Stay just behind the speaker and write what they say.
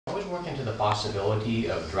always work into the possibility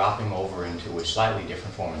of dropping over into a slightly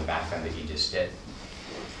different form of the back bend that you just did.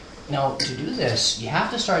 Now, to do this, you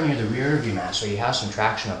have to start near the rear of your mat so you have some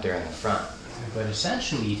traction up there in the front. But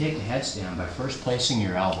essentially, you take the headstand by first placing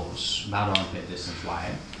your elbows about armpit distance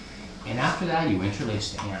wide, and after that, you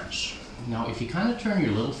interlace the hands. Now, if you kind of turn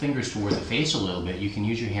your little fingers toward the face a little bit, you can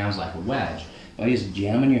use your hands like a wedge by just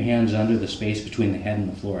jamming your hands under the space between the head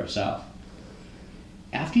and the floor itself.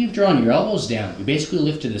 After you've drawn your elbows down, you basically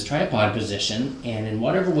lift to this tripod position, and in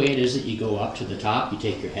whatever way it is that you go up to the top, you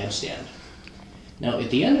take your headstand. Now,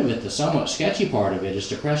 at the end of it, the somewhat sketchy part of it is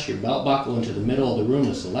to press your belt buckle into the middle of the room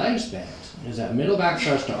as the legs bend. As that middle back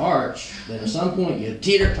starts to arch, then at some point you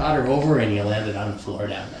teeter-totter over and you land it on the floor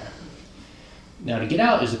down there. Now, to get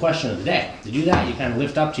out is the question of the day. To do that, you kind of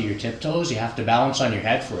lift up to your tiptoes, you have to balance on your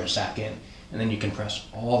head for a second, and then you can press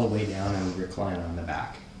all the way down and recline on the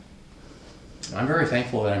back. I'm very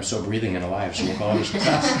thankful that I'm still breathing and alive, so we'll call it a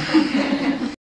success.